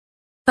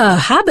A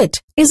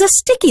habit is a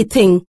sticky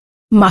thing.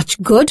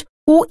 Much good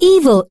or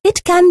evil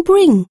it can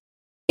bring.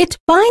 It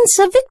binds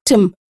a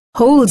victim,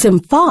 holds him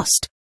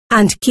fast,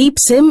 and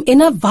keeps him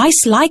in a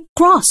vice-like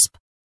grasp.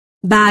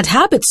 Bad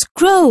habits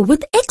grow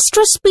with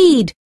extra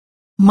speed,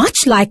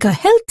 much like a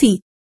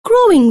healthy,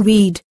 growing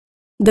weed.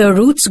 The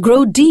roots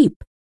grow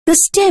deep, the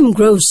stem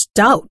grows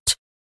stout.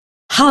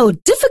 How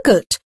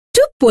difficult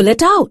to pull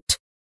it out!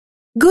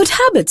 Good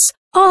habits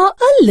are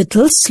a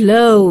little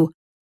slow.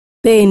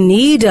 They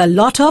need a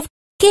lot of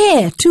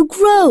care to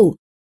grow.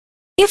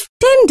 If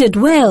tended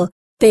well,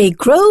 they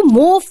grow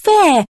more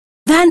fair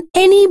than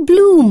any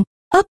bloom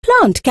a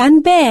plant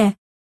can bear.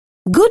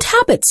 Good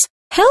habits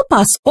help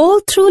us all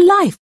through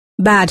life.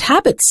 Bad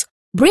habits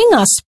bring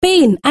us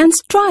pain and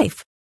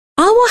strife.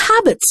 Our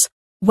habits,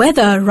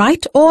 whether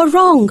right or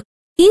wrong,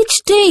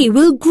 each day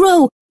will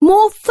grow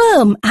more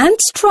firm and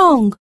strong.